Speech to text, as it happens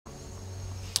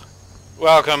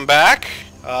Welcome back.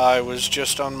 I was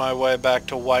just on my way back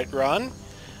to Whiterun.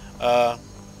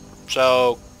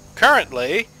 So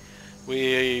currently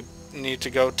we need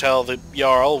to go tell the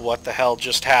Jarl what the hell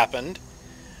just happened.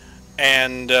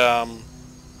 And,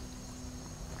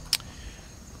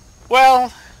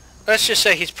 well, let's just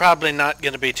say he's probably not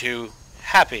going to be too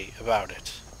happy about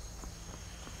it.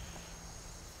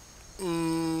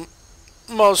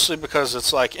 Mostly because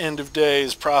it's like end of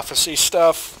days prophecy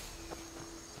stuff.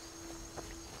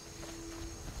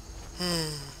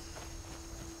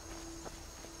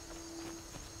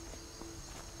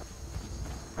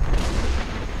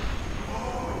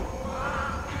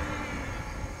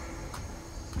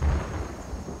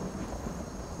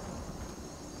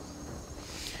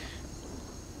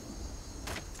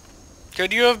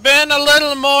 Could you have been a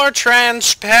little more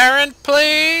transparent,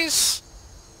 please?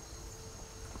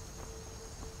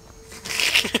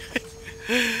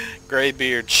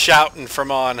 Greybeard shouting from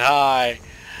on high.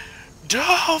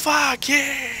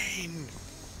 Dovahkiin!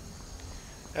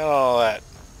 Oh, that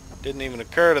didn't even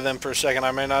occur to them for a second.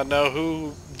 I may not know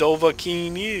who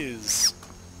Dovahkiin is.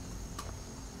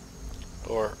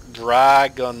 Or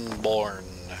Dragonborn.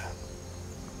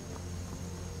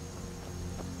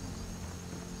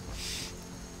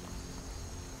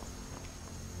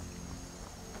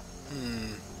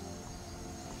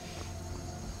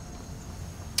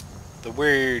 The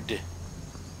word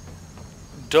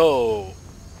do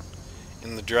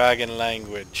in the dragon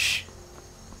language.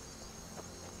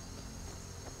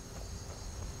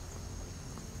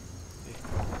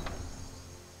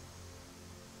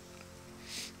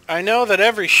 I know that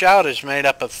every shout is made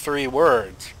up of 3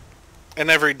 words,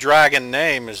 and every dragon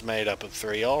name is made up of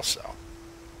 3 also.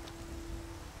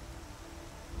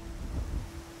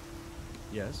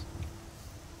 Yes?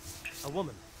 A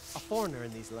woman, a foreigner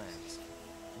in these lands.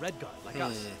 Redguard, like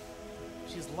us.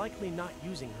 She's likely not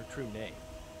using her true name.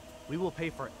 We will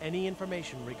pay for any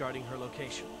information regarding her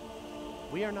location.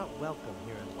 We are not welcome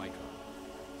here in Whiterun,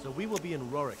 so we will be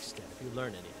in Rorikstead if you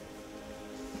learn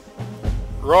anything.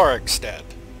 Rorikstead.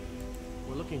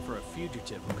 We're looking for a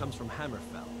fugitive who comes from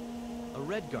Hammerfell. A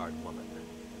Redguard woman.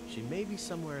 She may be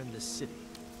somewhere in this city.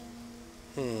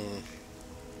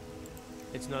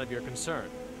 It's none of your concern.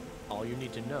 All you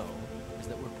need to know is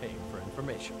that we're paying for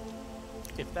information.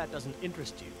 If that doesn't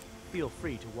interest you, feel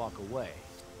free to walk away.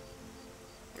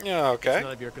 Yeah, okay. It's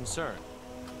none of your concern.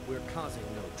 We're causing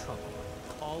no trouble.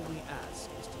 All we ask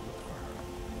is to look for her.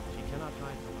 She cannot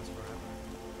hide from us forever.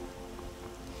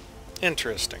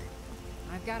 Interesting.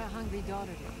 I've got a hungry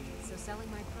daughter to feed, so selling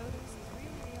my produce is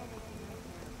really the only thing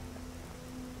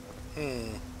I care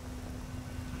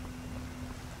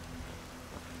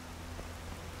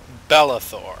about.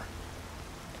 Bellathor.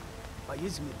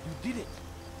 Izmir, you did it!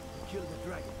 You killed the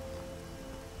dragon.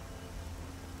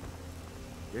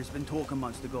 There's been talk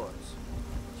amongst the gods.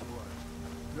 You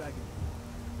are dragon.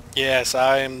 Yes,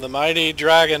 I am the mighty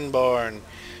Dragonborn.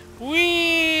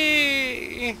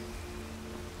 Whee!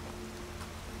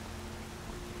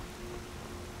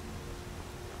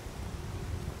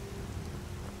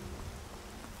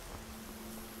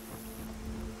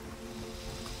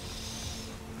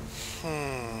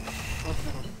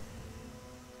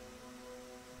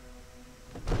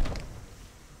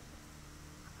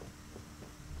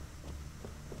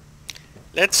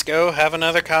 Let's go have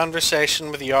another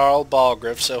conversation with Jarl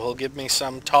Balgriff so he'll give me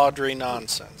some tawdry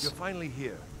nonsense. You're finally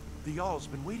here. The Jarl's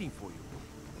been waiting for you.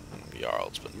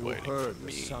 Jarl's been waiting heard for the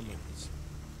me. summons.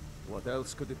 What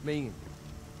else could it mean?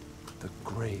 The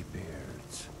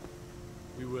Greybeards.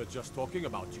 We were just talking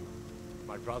about you.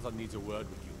 My brother needs a word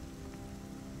with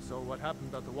you. So what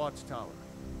happened at the watchtower?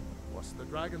 Was the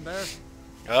dragon there?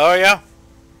 Oh yeah.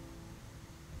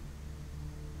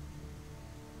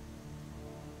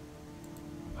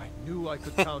 I knew I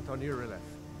could count on Irileth,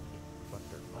 but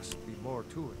there must be more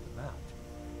to it than that.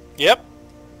 Yep.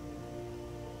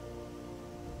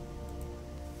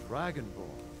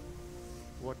 Dragonborn.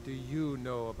 What do you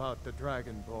know about the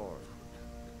Dragonborn?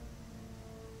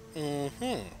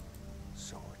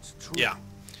 So it's true. Yeah.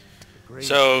 The Greybeards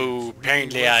So really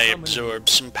apparently were I summoned. absorbed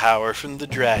some power from the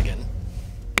dragon.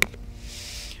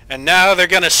 And now they're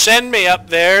gonna send me up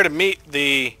there to meet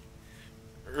the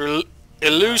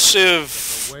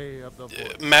elusive The way of the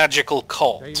voice. magical They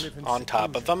cult live in on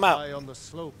top of a seclusion, mountain. high on the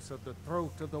slopes of the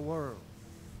throat of the world.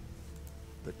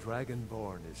 The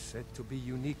Dragonborn is said to be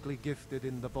uniquely gifted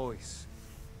in the voice.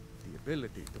 The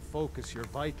ability to focus your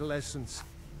vital essence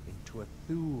into a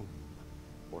thum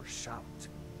or shout.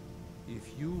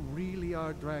 If you really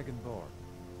are Dragonborn,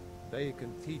 they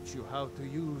can teach you how to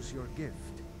use your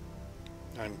gift.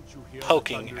 I'm Did you hear the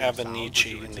poking thundering sound as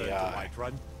Avenici you in the returned to eye.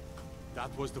 Whiterun?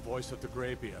 That was the voice of the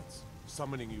Greybeards,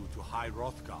 summoning you to High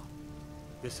Hrothgar.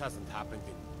 This hasn't happened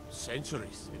in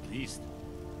centuries, at least.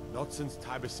 Not since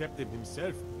Tiber Septim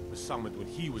himself was summoned when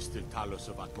he was still Talos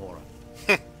of Atmora.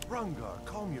 Rungar,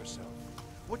 calm yourself.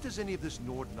 What does any of this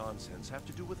Nord nonsense have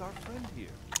to do with our friend here?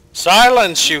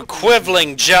 Silence, you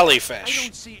quibbling I jellyfish!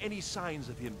 don't see any signs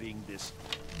of him being this,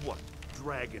 what,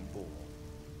 Dragon Ball.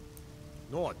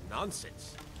 Not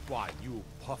nonsense. Why, you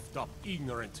puffed up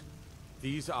ignorant.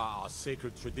 These are our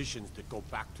sacred traditions that go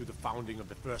back to the founding of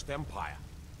the First Empire.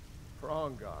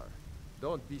 Hrongar,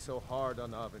 don't be so hard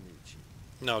on Avenici.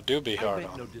 No, do be I hard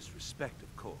meant on no him. disrespect,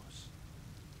 of course.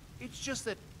 It's just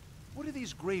that, what do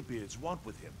these Greybeards want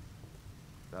with him?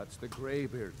 That's the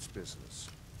Greybeard's business,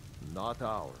 not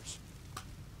ours.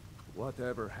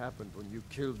 Whatever happened when you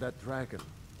killed that dragon,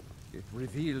 it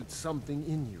revealed something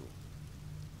in you.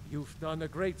 You've done a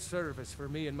great service for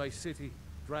me and my city,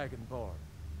 Dragonborn.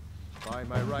 By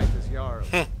my right as Jarl,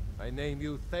 I name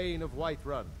you Thane of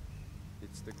Whiterun.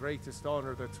 It's the greatest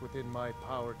honor that's within my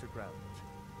power to grant.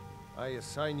 I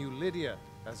assign you Lydia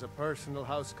as a personal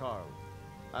housecarl,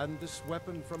 and this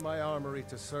weapon from my armory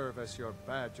to serve as your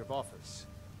badge of office.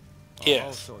 Yes. I'll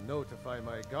also notify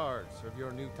my guards of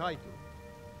your new title.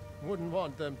 Wouldn't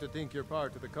want them to think you're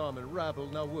part of the common rabble,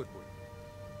 now would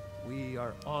we? We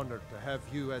are honored to have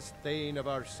you as Thane of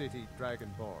our city,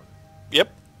 Dragonborn.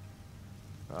 Yep.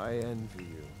 I envy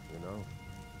you know?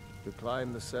 To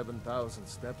climb the 7,000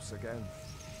 steps again.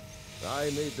 I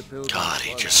made the pilgrimage. God,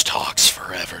 he just talks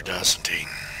forever, doesn't he?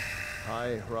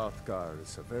 High Hrothgar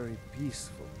is a very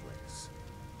peaceful place.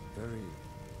 Very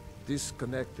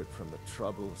disconnected from the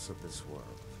troubles of this world.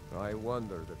 I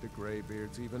wonder that the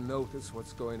Greybeards even notice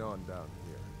what's going on down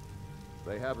here.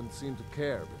 They haven't seemed to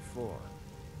care before.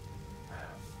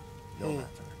 No matter.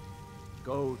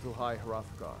 Go to High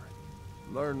Hrothgar.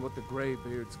 Learn what the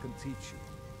Greybeards can teach you.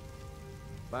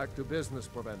 Back to business,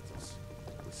 Proventus.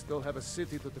 We still have a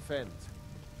city to defend.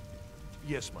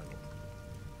 Yes, my lord.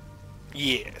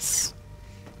 Yes.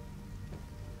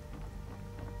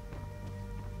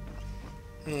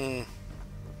 And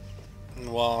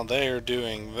while they are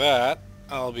doing that,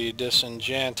 I'll be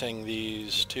disenchanting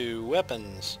these two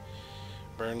weapons.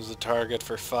 Burns the target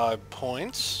for 5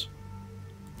 points.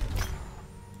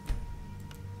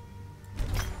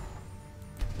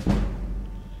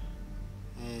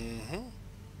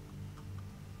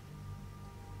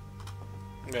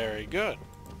 Very good.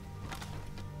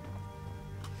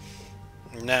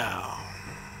 Now,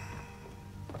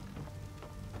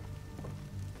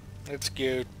 let's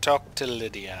go talk to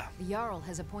Lydia. The Jarl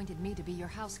has appointed me to be your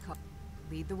housecarl.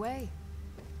 Lead the way.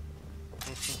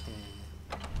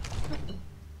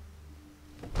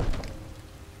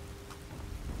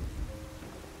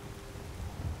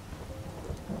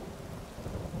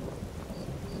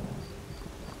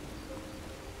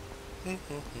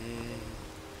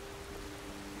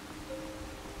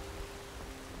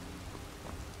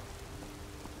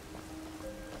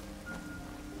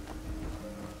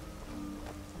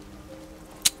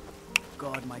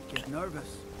 God might get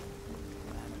nervous.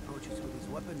 Man approaches with his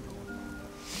weapon drawn.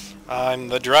 I'm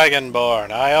the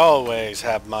Dragonborn. I always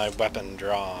have my weapon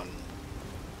drawn.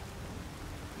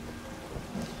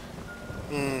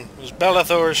 Is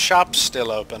Bellathor's shop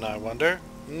still open, I wonder?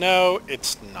 No,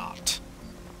 it's not.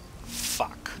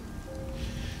 Fuck.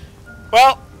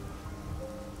 Well,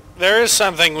 there is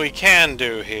something we can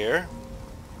do here.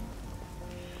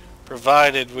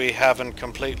 Provided we haven't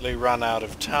completely run out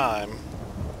of time.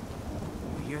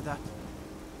 You hear that?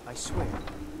 I swear.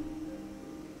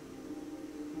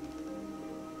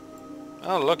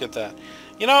 Oh, look at that.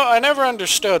 You know, I never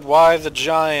understood why the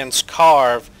giants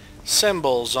carve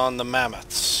symbols on the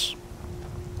mammoths.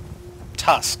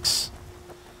 Tusks.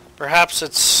 Perhaps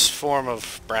it's a form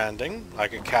of branding,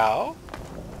 like a cow.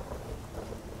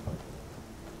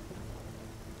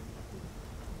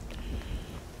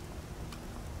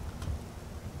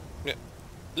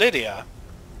 Lydia?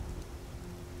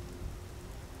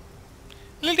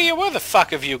 Lydia, where the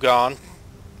fuck have you gone?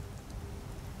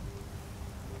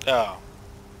 Oh.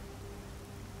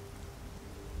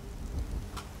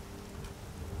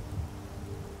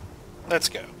 Let's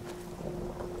go.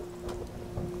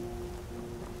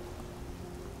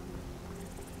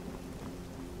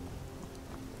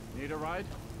 Need a ride?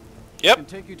 Yep. Can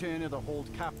take you to any of the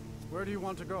hold cap. Where do you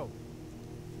want to go?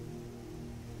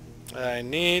 I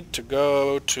need to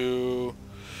go to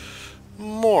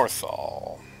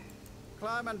Morthal.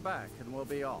 Climb and back and we'll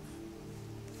be off.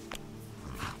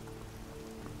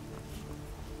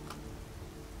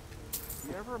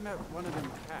 You ever met one of them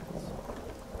cats?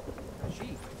 Khajiit,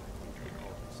 they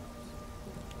call themselves.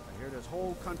 I hear there's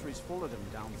whole countries full of them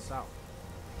down south.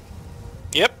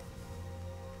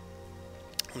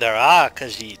 There are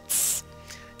Khajiits.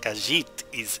 Khajiit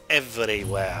is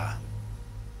everywhere.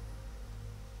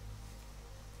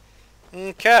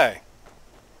 Okay.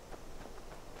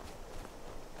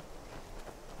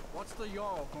 What's the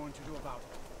Jarl going to do about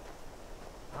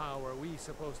it? How are we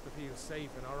supposed to feel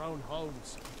safe in our own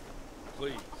homes?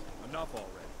 Please, enough already.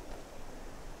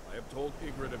 I have told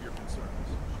Ygritte of your concerns.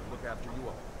 She'll look after you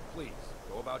all. Please,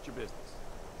 go about your business.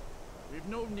 We've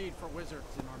no need for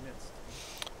wizards in our midst.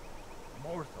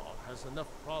 Morthal has enough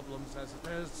problems as it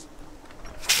is.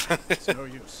 It's no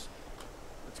use.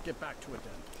 Let's get back to it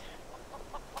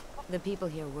then. The people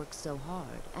here work so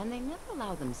hard, and they never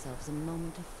allow themselves a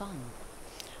moment of fun.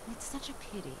 It's such a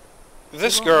pity. This It won't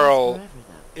last girl forever,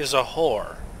 though. is a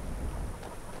whore.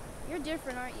 You're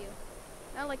different, aren't you?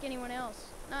 Not like anyone else.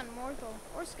 Not in Morthal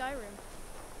or Skyrim.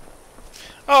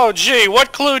 Oh gee,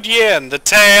 what clued you in? The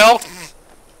tail?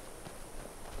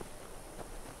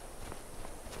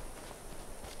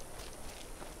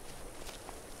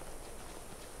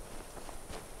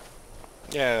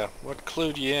 Yeah, what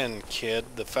clued you in, kid?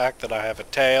 The fact that I have a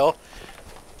tail?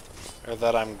 Or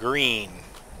that I'm green?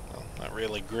 Well, not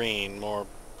really green, more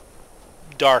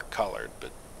dark colored,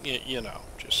 but you know,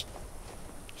 just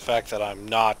the fact that I'm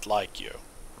not like you.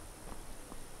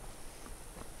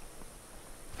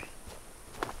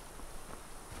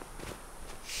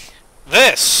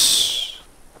 This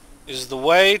is the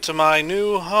way to my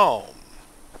new home.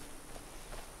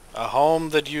 A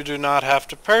home that you do not have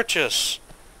to purchase.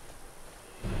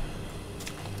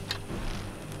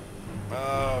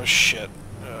 Oh shit.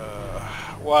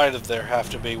 Why did there have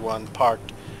to be one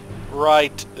parked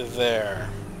right there?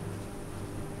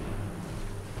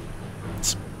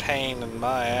 It's a pain in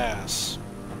my ass.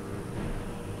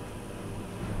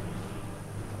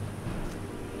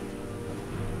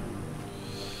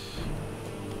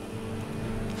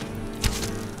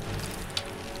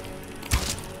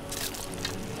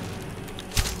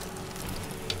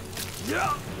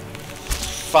 Yeah.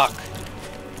 Fuck.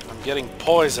 I'm getting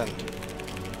poisoned.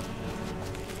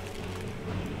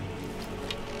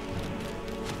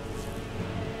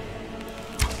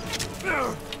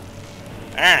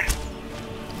 Ah.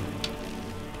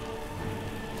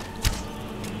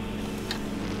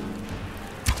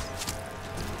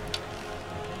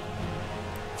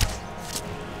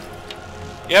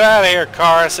 Get out of here,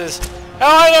 Caruses. Hell,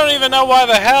 I don't even know why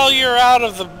the hell you're out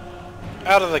of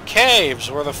the caves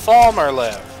where the Falmer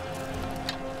live.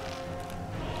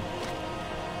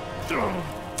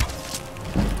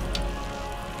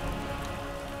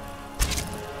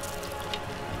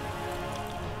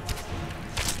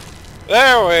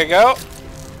 There we go.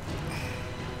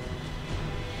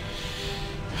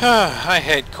 I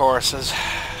hate choruses.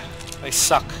 They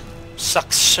suck.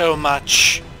 Suck so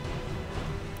much.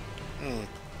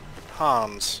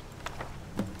 Hans.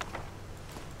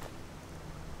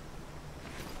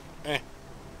 I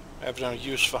have no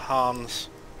use for Hans.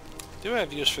 Do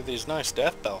have use for these nice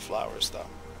death bell flowers, though.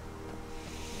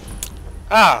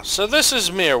 Ah, so this is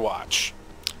Mirwatch.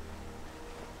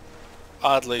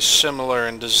 Oddly similar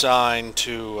in design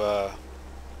to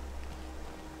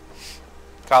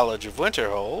College of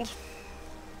Winterhold.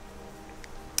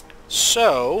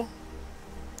 So,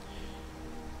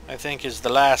 I think is the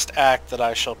last act that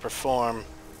I shall perform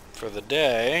for the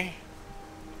day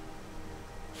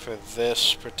for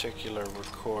this particular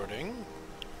recording.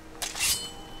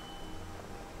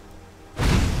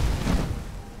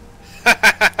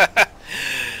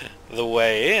 The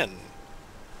way in.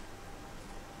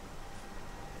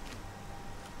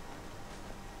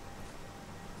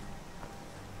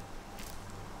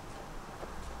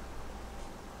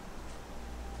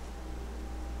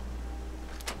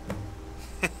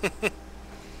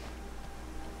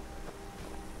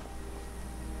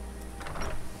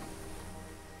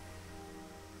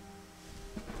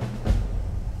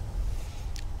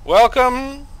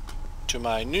 Welcome to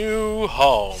my new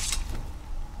home,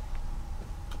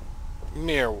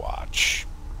 Mirwatch.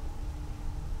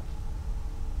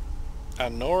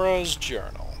 Anora's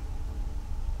Journal.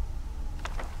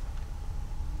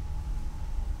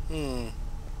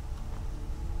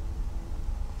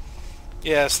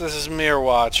 Yes, this is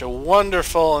Mirwatch, a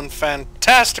wonderful and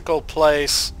fantastical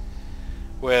place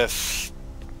with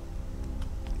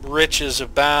riches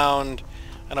abound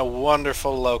and a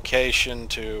wonderful location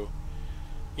to,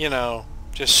 you know,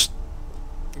 just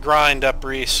grind up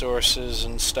resources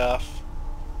and stuff.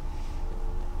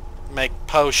 Make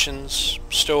potions,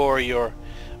 store your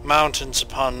mountains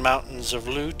upon mountains of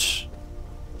loot.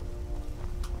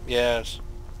 Yes.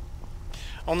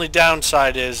 Only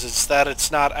downside is that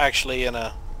it's not actually in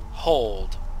a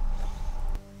hold.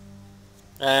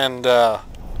 And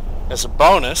as a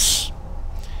bonus,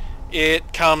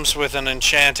 It comes with an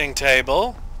enchanting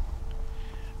table,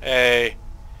 a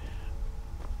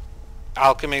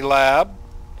alchemy lab,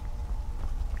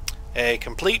 a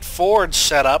complete forge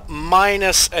setup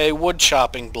minus a wood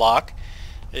chopping block,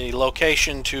 a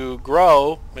location to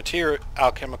grow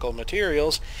alchemical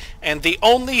materials, and the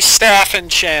only staff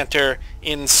enchanter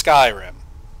in Skyrim.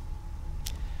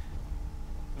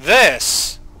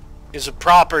 This is a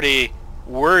property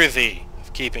worthy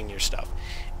of keeping your stuff.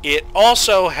 It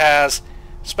also has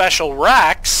special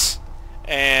racks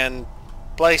and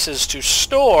places to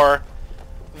store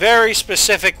very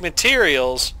specific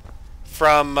materials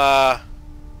from,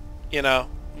 you know,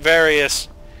 various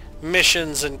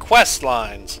missions and quest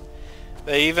lines.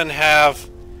 They even have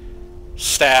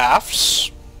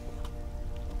staffs,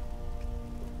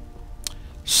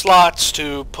 slots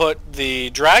to put the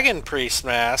Dragon Priest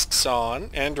masks on,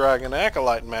 and Dragon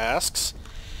Acolyte masks,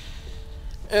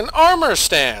 and armor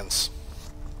stands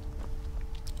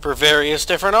for various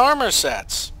different armor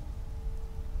sets.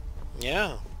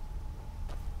 Yeah.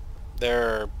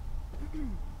 There are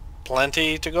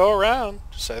plenty to go around,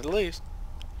 to say the least.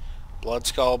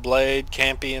 Bloodskull Blade,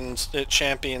 Champion's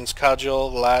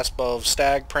Cudgel, the Last Bow of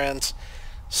Stag Prince,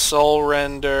 Soul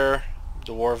Render,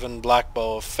 Dwarven Black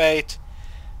Bow of Fate.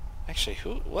 Actually,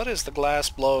 what is the bow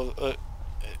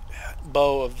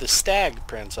of the Stag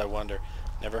Prince, I wonder?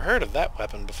 Never heard of that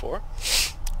weapon before.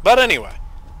 But anyway,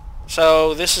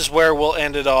 so this is where we'll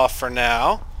end it off for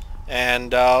now,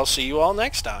 and I'll see you all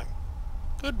next time.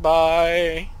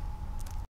 Goodbye.